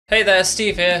Hey there,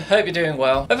 Steve here, hope you're doing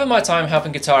well. Over my time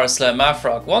helping guitarists learn math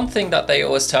rock, one thing that they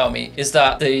always tell me is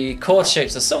that the chord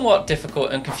shapes are somewhat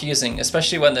difficult and confusing,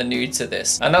 especially when they're new to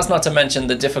this. And that's not to mention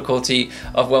the difficulty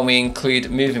of when we include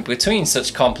moving between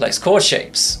such complex chord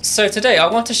shapes. So today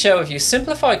I want to share with you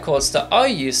simplified chords that I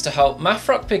use to help math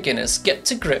rock beginners get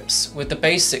to grips with the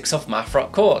basics of math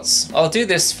rock chords. I'll do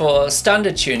this for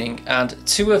standard tuning and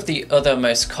two of the other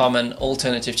most common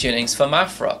alternative tunings for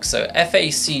math rock, so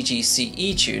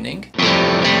FACGCE tuning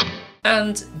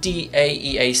and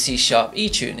DAEAC sharp E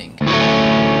tuning.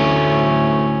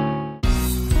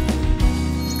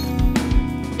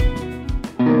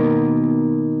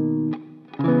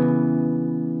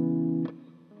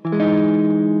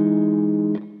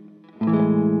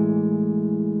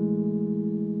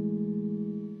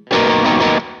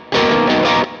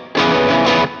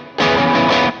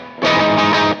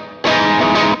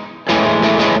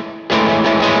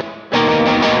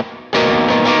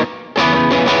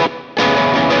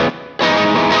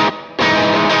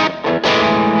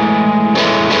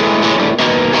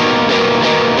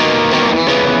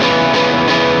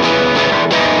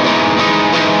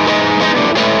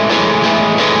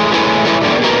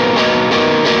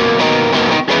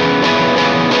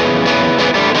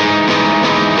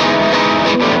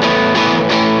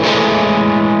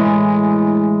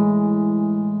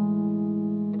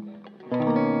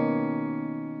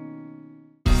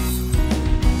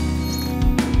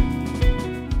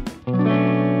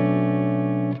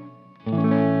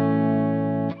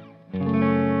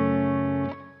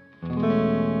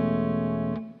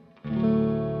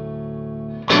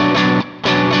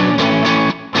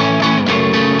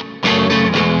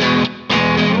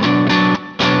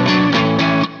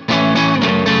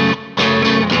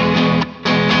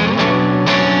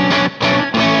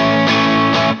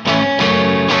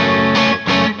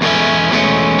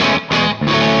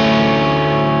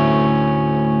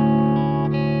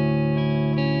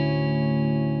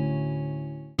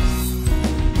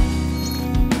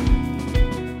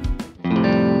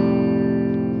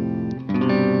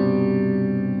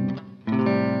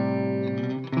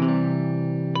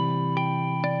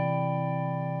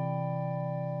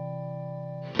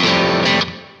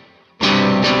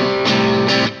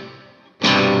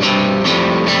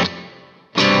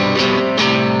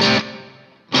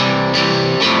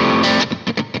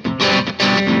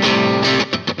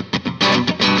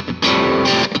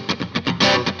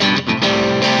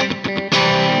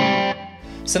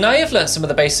 So now you've learned some of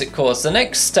the basic chords, the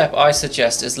next step I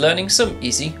suggest is learning some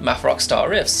easy math rock style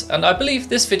riffs, and I believe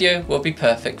this video will be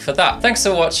perfect for that. Thanks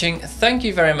for watching, thank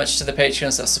you very much to the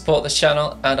patrons that support this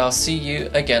channel, and I'll see you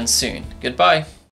again soon. Goodbye.